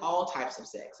with all types of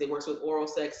sex. It works with oral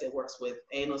sex. It works with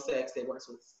anal sex. It works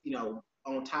with,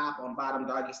 on top, on bottom,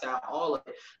 doggy style, all of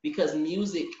it. Because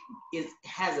music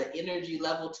has an energy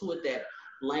level to it that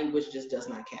language just does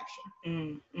not capture.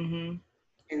 Mm-hmm.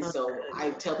 And so I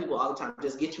tell people all the time,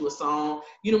 just get you a song.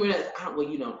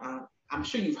 I'm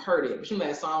sure you've heard it. But you know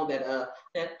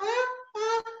that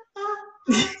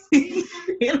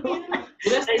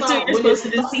song that you're supposed to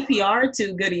do CPR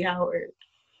to Goody Howard.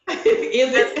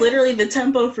 That's literally the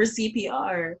tempo for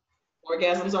CPR.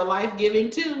 Orgasms are life-giving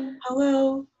too.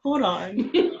 Hello, hold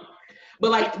on.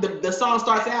 But like the song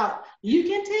starts out, you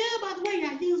can tell by the way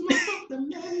I use my phone.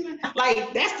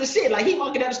 Like that's the shit. Like he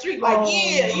walking down the street, like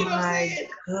you know what I'm saying?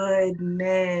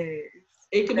 Goodness.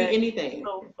 It could be anything.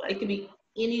 So it could be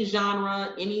any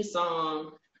genre, any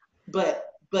song, but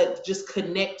just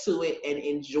connect to it and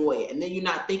enjoy it. And then you're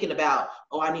not thinking about,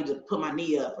 I need to put my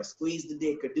knee up or squeeze the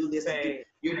dick or do this. Right.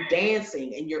 You're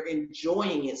dancing and you're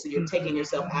enjoying it, so you're taking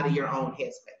yourself out of your own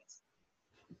headspace.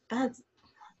 That's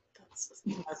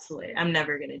hilarious. I'm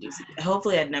never gonna do CPR.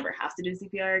 Hopefully, I'd never have to do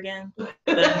CPR again. But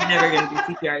I'm never gonna do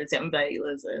CPR to somebody.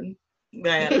 Listen,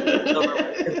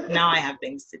 now I have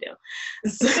things to do.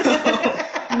 So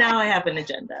now I have an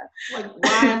agenda. Like,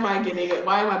 why am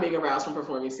I being aroused from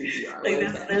performing CPR?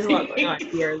 Like, there's a lot going on.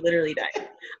 You're literally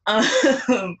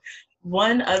dying.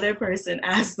 one other person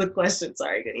asked the question.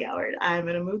 Sorry, Goody Howard. I'm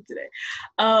in a mood today.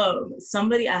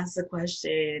 Somebody asked the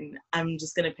question. I'm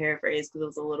just going to paraphrase because it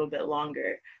was a little bit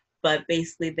longer. But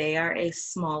basically, they are a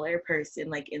smaller person,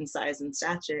 like in size and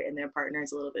stature, and their partner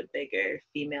is a little bit bigger.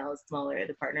 Female is smaller.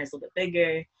 The partner is a little bit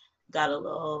bigger. Got a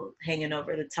little hanging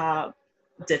over the top.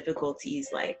 Difficulties,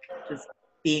 like just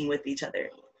being with each other.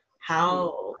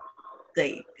 How,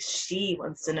 like, she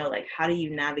wants to know, like, how do you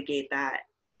navigate that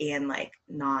and, like,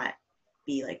 not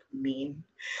be, like, mean?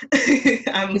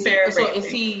 I'm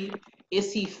paraphrasing. So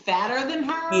is he fatter than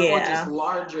her or just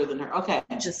larger than her? Okay.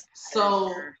 Just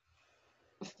so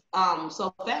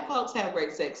fat folks have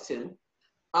great sex too.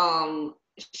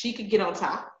 She could get on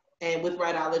top, and with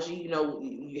Rightology, you know,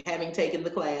 having taken the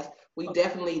class, we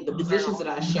definitely, the positions that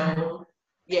I showed,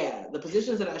 the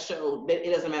positions that I showed,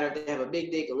 it doesn't matter if they have a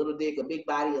big dick, a big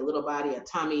body, a little body, a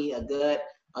tummy, a gut,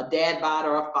 a dad bod,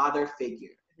 or a father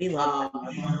figure. We love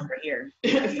over here.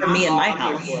 For me in my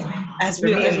house. As for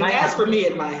me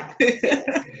in my house.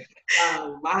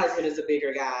 My husband is a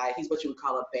bigger guy. He's what you would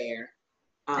call a bear.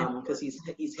 Because he's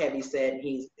heavy set, and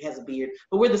he has a beard,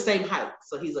 but we're the same height,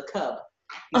 so he's a cub.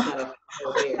 He's not a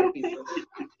bear.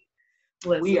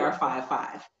 We are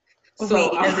 5'5".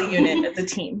 So as a unit, as a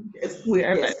team, we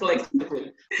are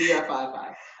collectively, we are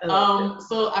 5'5".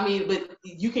 So I mean, but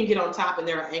you can get on top, and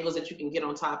there are angles that you can get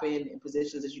on top in, and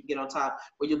positions that you can get on top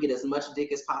where you'll get as much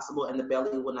dick as possible, and the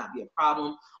belly will not be a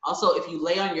problem. Also, if you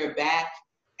lay on your back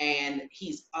and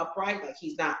he's upright, like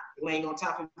he's not laying on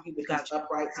top of you, but he's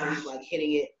upright, so he's like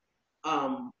hitting it,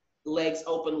 legs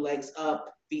open, legs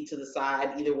up, feet to the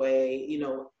side, either way, you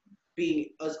know,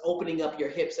 opening up your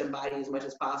hips and body as much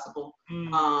as possible,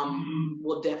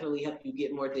 will definitely help you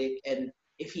get more dick. And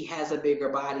if he has a bigger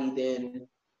body, then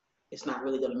it's not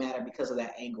really going to matter because of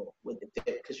that angle with the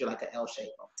fit, because you're like an L shape.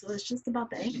 So it's just about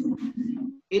the angle.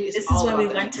 This is why we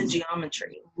went to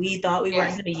geometry. We thought we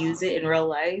weren't going to use it in real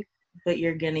life, but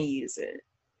you're going to use it.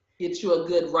 Get you a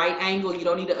good right angle. You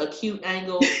don't need an acute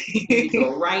angle. You need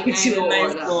a right angle or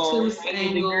an obtuse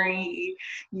angle. Degree.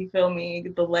 You feel me?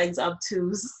 The legs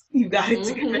obtuse. You got it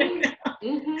together.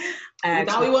 I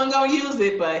thought we wasn't going to use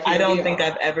it, but I don't think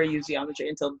I've ever used geometry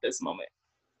until this moment.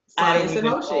 Science and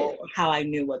motion. How I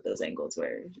knew what those angles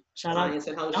were. Shout out.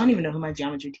 I don't even know who my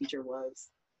geometry teacher was.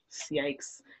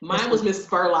 Yikes. Mine was Miss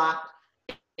Spurlock,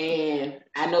 and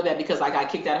I know that because I got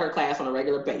kicked out of her class on a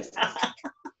regular basis.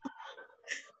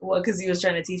 Well, because he was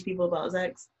trying to teach people about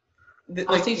sex?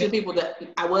 I was teaching people that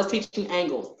I was teaching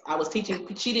angles.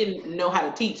 She didn't know how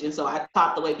to teach, and so I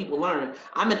taught the way people learn.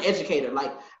 I'm an educator.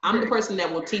 Like, I'm the person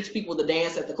that will teach people the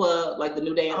dance at the club, like the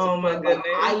new dance. Oh my goodness. Like,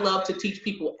 I love to teach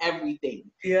people everything.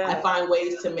 Yeah. I find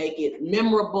ways to make it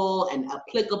memorable and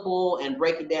applicable and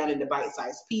break it down into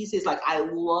bite-sized pieces. Like, I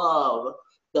love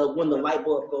when the light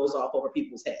bulb goes off over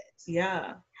people's heads.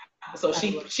 Yeah. So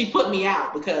she put me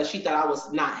out because she thought I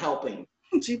was not helping.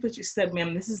 She said,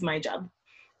 ma'am, this is my job.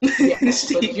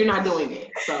 Yes, but you're not doing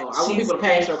it. So I want people to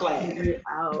pass your class.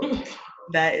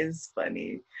 That is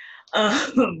funny.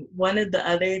 One of the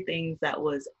other things that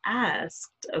was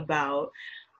asked about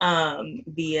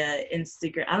via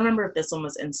Instagram, I don't remember if this one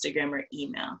was Instagram or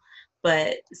email,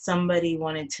 but somebody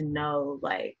wanted to know,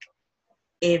 like,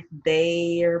 if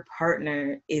their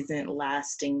partner isn't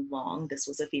lasting long, this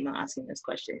was a female asking this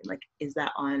question, like, is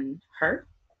that on her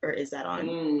or is that on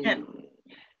him?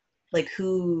 Like,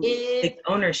 who takes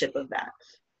ownership of that?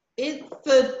 It's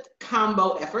a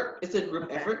combo effort. It's a group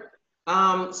effort.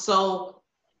 So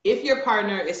if your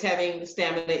partner is having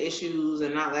stamina issues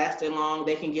and not lasting long,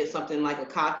 they can get something like a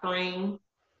cock ring,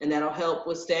 and that'll help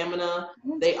with stamina.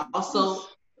 They also,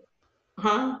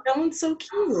 That one's so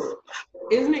cute.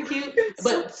 Isn't it cute?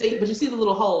 But you see the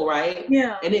little hole, right?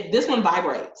 Yeah. And this one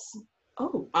vibrates.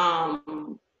 Oh.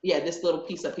 This little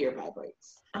piece up here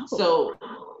vibrates. Oh. So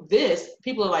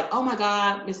people are like, oh my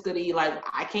God, Miss Goody, like,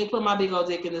 I can't put my big old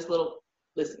dick in this little,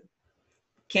 listen.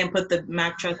 Can't put the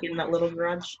Mack truck in that little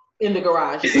garage? In the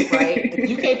garage, right?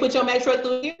 You can't put your Mack truck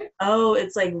through here? Oh,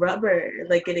 it's like rubber,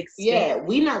 like it expands.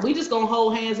 Yeah, we just gonna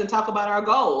hold hands and talk about our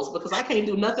goals, because I can't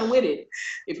do nothing with it.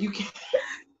 If you can't,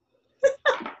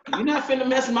 you're not finna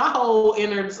mess my whole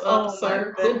innards up,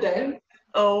 sir. Good day.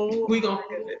 Oh, we gonna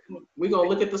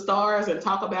look at the stars and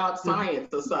talk about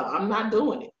science or something. I'm not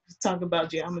doing it. Just talk about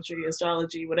geometry,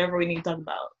 astrology, whatever we need to talk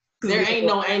about. There ain't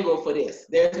no angle for this.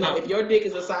 There's no. If your dick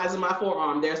is the size of my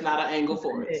forearm, there's not an angle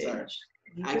for it, sir.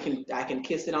 I can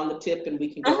kiss it on the tip and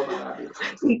we can go about our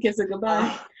business. Kiss it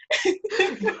goodbye.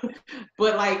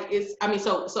 But like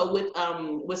so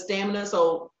with stamina,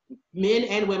 so men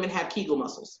and women have Kegel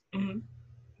muscles. Mm-hmm.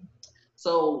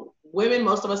 So women,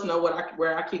 most of us know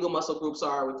where our Kegel muscle groups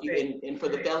are. With you, Right. and for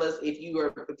the fellas, if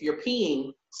you're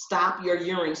peeing, stop your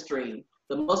urine stream.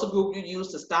 The muscle group you use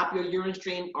to stop your urine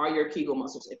stream are your Kegel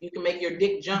muscles. If you can make your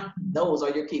dick jump, those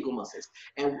are your Kegel muscles.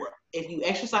 And if you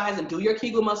exercise and do your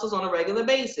Kegel muscles on a regular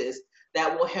basis,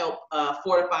 that will help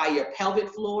fortify your pelvic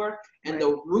floor and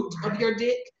the root of your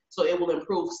dick. So it will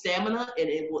improve stamina and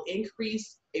it will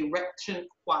increase erection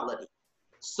quality.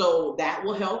 So that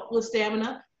will help with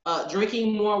stamina.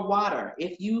 Drinking more water.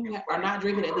 If you are not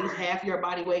drinking at least half your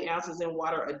body weight ounces in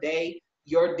water a day,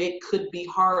 your dick could be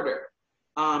harder,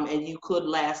 and you could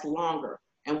last longer.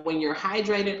 And when you're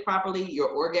hydrated properly, your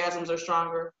orgasms are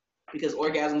stronger because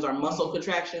orgasms are muscle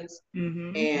contractions.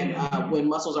 Mm-hmm. And when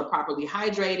muscles are properly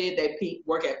hydrated, they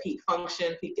work at peak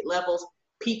function, peak levels.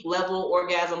 Peak level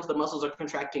orgasms, the muscles are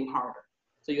contracting harder.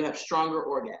 So you have stronger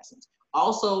orgasms.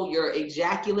 Also, your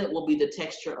ejaculate will be the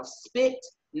texture of spit,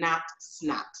 not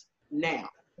snot. Now,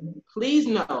 please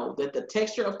know that the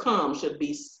texture of cum should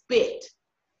be spit,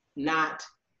 not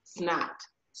snot.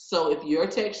 So if your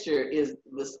texture is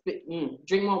the spit,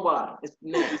 drink more water. It's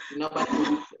nasty. Nobody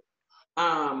wants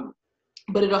it.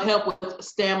 But it'll help with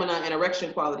stamina and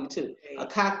erection quality too. A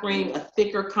cock ring, a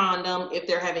thicker condom. If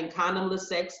they're having condomless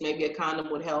sex, maybe a condom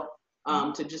would help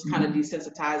to just kind of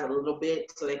desensitize a little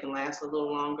bit so they can last a little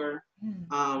longer.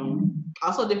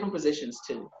 Also different positions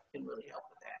too can really help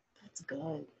with that. That's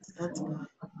good. That's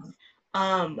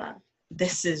good.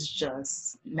 This is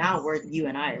just now you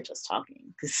and I are just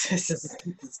talking because this is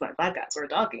my podcast. We're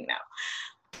talking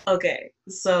now. Okay,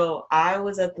 so I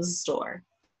was at the store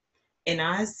and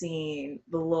I seen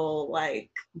the little like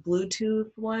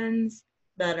Bluetooth ones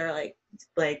that are like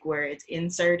where it's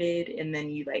inserted and then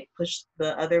you like push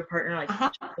the other partner like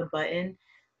push the button.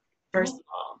 First of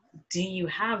all, do you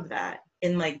have that?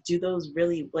 And like, do those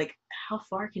really like how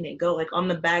far can it go? Like on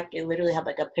the back, it literally had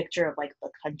like a picture of like the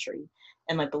country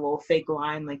and like the little fake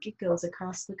line, like it goes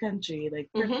across the country, like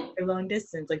for long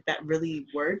distance. Like that really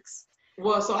works.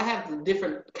 Well, so I have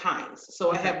different kinds.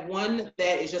 So I have one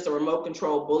that is just a remote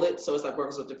control bullet. So it's like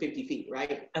works up to 50 feet,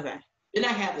 right? Okay. Then I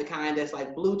have the kind that's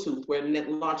like Bluetooth, where it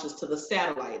launches to the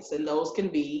satellites, and those can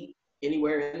be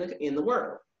anywhere in the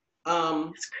world.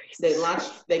 That's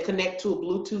crazy. They connect to a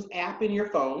Bluetooth app in your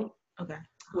phone. Okay.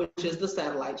 Which is the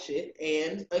satellite shit.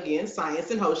 And again,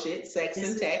 science and ho shit, sex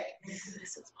and tech. This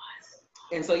is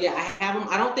wild. And so yeah, I have them.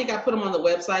 I don't think I put them on the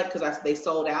website because they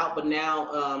sold out, but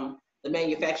now the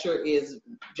manufacturer is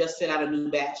just sent out a new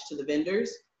batch to the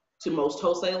vendors, to most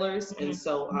wholesalers. And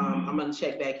so I'm gonna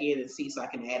check back in and see so I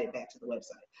can add it back to the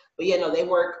website. But yeah, no, they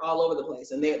work all over the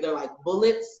place. And they're like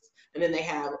bullets, and then they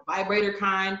have vibrator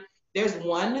kind. There's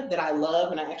one that I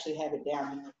love, and I actually have it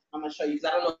down here. I'm gonna show you because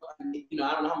I don't know,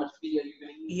 I don't know how much video you're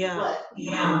gonna use.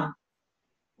 Yeah.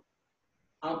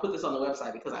 I'm gonna put this on the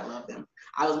website because I love them.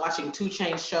 I was watching 2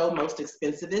 Chainz show, Most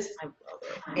Expensivest,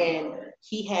 and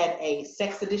he had a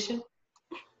sex edition.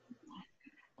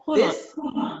 Hold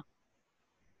on.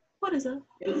 What is that?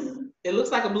 It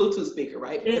looks like a Bluetooth speaker,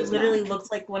 right? It literally looks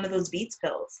like one of those Beats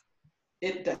pills.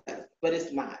 It does, but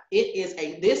it's not.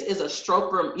 This is a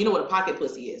stroker. You know what a pocket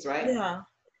pussy is, right? Yeah.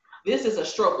 This is a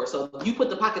stroker. So you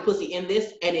put the pocket pussy in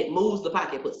this and it moves the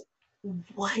pocket pussy.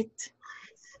 What?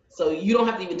 So you don't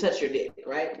have to even touch your dick,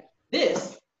 right?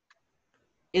 This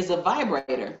is a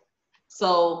vibrator.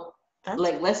 So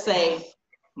like, let's say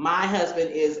my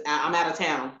husband I'm out of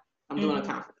town. I'm doing a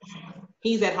conference.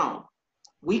 He's at home.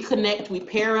 We connect, we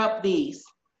pair up these.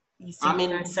 He's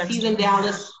in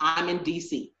Dallas, I'm in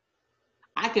DC.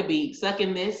 I could be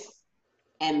sucking this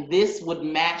and this would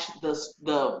match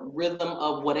the rhythm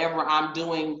of whatever I'm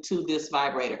doing to this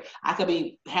vibrator. I could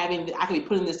be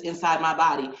putting this inside my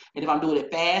body, and if I'm doing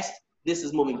it fast, this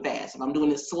is moving fast. If I'm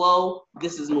doing it slow,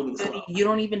 this is moving slow. You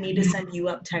don't even need to send you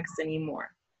up text anymore.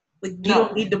 Like you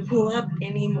don't need to pull up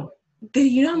anymore. Do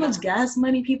you know how much gas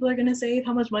money people are gonna save?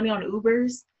 How much money on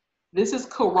Ubers? This is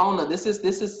Corona. This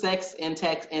is sex and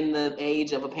tech in the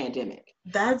age of a pandemic.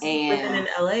 That's living in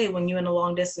LA when you're in a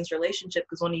long distance relationship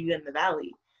because one of you in the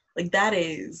valley. Like that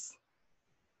is,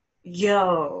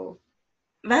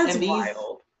 that's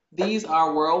wild. These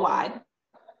are worldwide.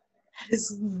 That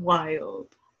is wild.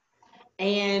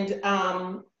 And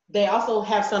they also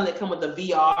have some that come with the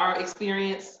VR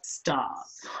experience. Stop.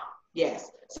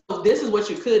 Yes. So this is what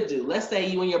you could do. Let's say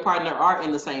you and your partner are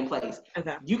in the same place.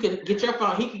 Okay. You can get your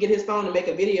phone. He could get his phone and make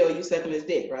a video of you sucking his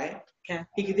dick, right? Okay.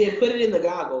 He could then put it in the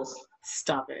goggles.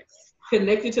 Stop it.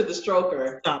 Connect it to the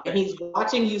stroker. Stop it. And he's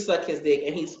watching you suck his dick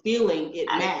and he's feeling it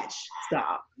match.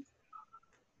 Stop.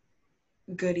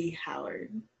 Goody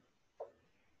Howard.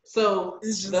 So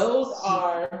these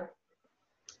are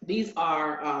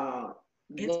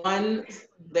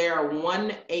They're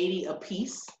 $180 a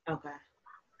piece. Okay.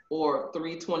 Or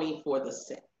 $320 for the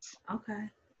set. Okay.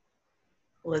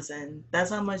 Listen, that's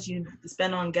how much you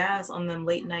spend on gas on them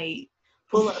late night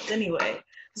pull-ups anyway.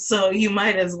 So you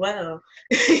might as well.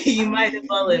 You might as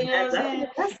well invest. That's an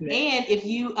investment. And if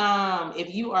you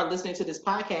are listening to this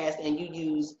podcast and you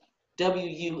use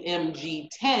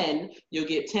WUMG10, you'll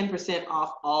get 10%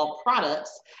 off all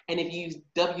products. And if you use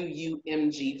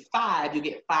WUMG5, you'll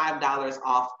get $5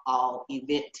 off all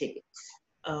event tickets.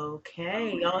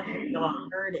 Okay, y'all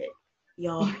heard it.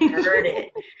 Y'all heard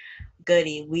it.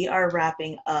 Goody, we are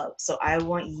wrapping up. So I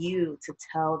want you to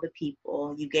tell the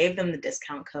people, you gave them the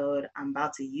discount code. I'm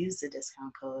about to use the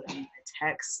discount code. I'm going to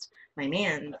text my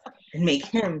man and make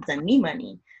him send me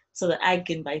money so that I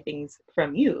can buy things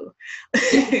from you.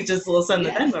 Just we'll send the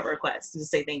Venmo request and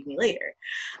just say thank me later.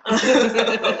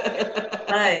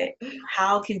 But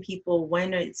how can people,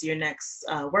 when it's your next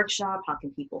workshop, how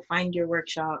can people find your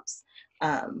workshops?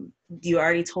 You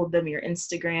already told them your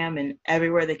Instagram and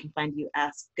everywhere they can find you,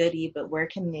 Ask Goody, but where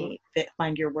can they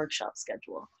find your workshop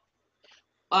schedule?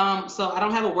 So I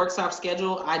don't have a workshop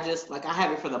schedule. I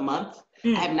have it for the month. I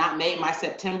have not made my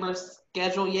September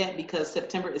schedule yet because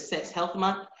September is Sex Health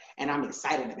Month and I'm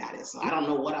excited about it. So I don't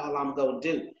know what all I'm going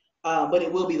to do. But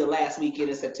it will be the last weekend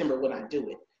in September when I do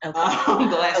it. Okay.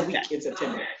 The last week in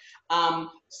September.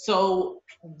 So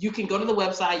you can go to the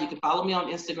website, you can follow me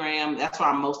on Instagram. That's where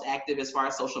I'm most active as far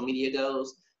as social media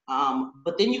goes.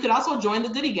 But then you can also join the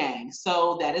Goody Gang.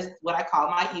 So that is what I call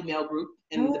my email group,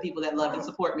 and the people that love and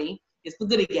support me. It's the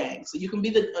Goody Gang. So you can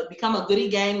become a Goody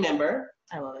Gang member.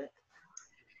 I love it.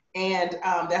 And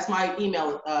that's my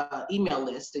email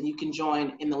list, and you can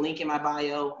join in the link in my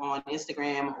bio on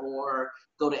Instagram, or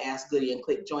go to Ask Goody and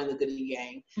click join the Goody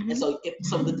Gang. And so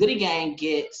the Goody Gang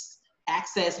gets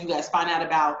access. You guys find out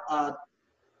about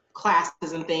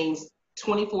classes and things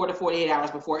 24 to 48 hours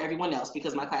before everyone else,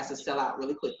 because my classes sell out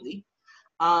really quickly.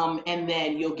 And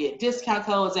then you'll get discount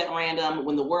codes at random.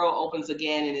 When the world opens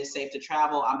again and it's safe to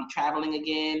travel, I'll be traveling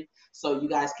again. So you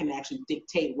guys can actually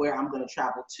dictate where I'm going to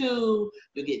travel to.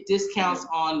 You'll get discounts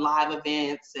on live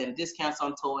events and discounts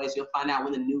on toys. You'll find out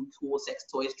when the new cool sex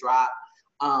toys drop.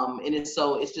 And it's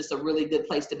just a really good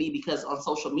place to be, because on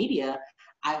social media,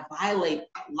 I violate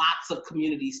lots of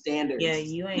community standards. Yeah,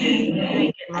 you ain't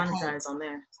getting monetized on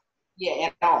there. Yeah,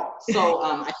 at all. So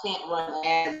I can't run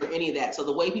ads or any of that. So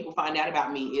the way people find out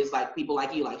about me is like people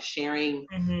like you, like sharing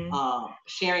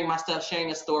my stuff,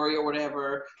 sharing a story or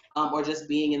whatever, or just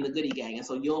being in the Goody Gang. And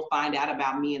so you'll find out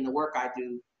about me and the work I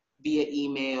do via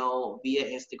email, via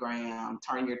Instagram,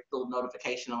 turn your little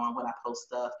notification on when I post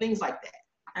stuff, things like that.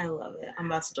 I love it. I'm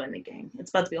about to join the gang. It's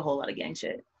about to be a whole lot of gang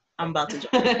shit. I'm about to join.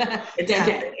 It's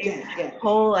happening. A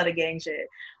whole lot of gang shit.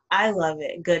 I love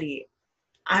it. Goody.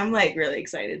 I'm like really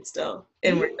excited still.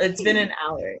 And it's been an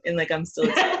hour and like I'm still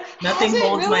excited. Nothing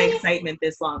holds my excitement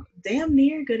this long. Damn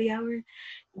near Goody hour.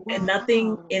 Wow. And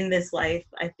nothing in this life,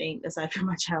 I think, aside from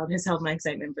my child, has held my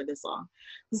excitement for this long.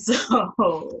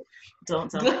 So don't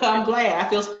tell me. I'm glad. I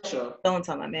feel special. Don't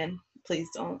tell my man. Please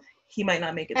don't. He might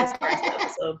not make it this first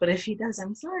episode, but if he does,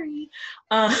 I'm sorry.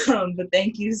 But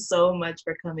thank you so much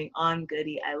for coming on,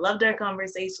 Goody. I loved our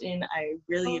conversation. I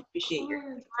really appreciate your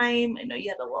time. I know you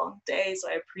had a long day, so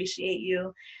I appreciate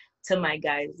you. To my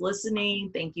guys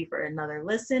listening, thank you for another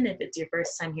listen. If it's your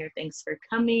first time here, thanks for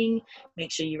coming.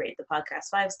 Make sure you rate the podcast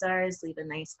 5 stars, leave a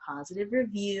nice positive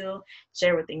review,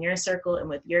 share within your circle and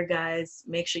with your guys.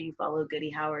 Make sure you follow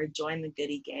Goody Howard, join the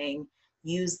Goody Gang.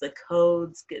 Use the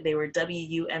codes. They were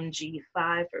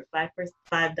WUMG5 for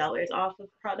 $5 off of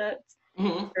products.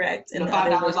 Correct? And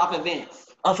 $5 off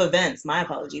events. Off events. My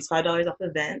apologies. $5 off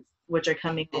events, which are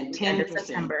coming in the end of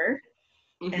September.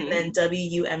 And then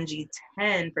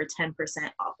WUMG10 for 10%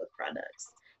 off of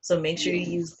products. So make sure you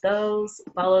use those.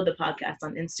 Follow the podcast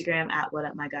on Instagram at What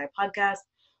Up My Guy Podcast.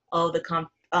 All the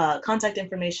contact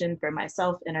information for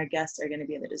myself and our guests are going to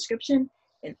be in the description.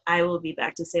 And I will be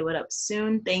back to say what up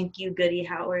soon. Thank you, Goody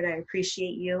Howard. I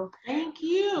appreciate you. Thank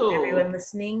you. Everyone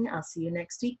listening, I'll see you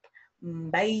next week.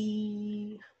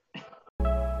 Bye.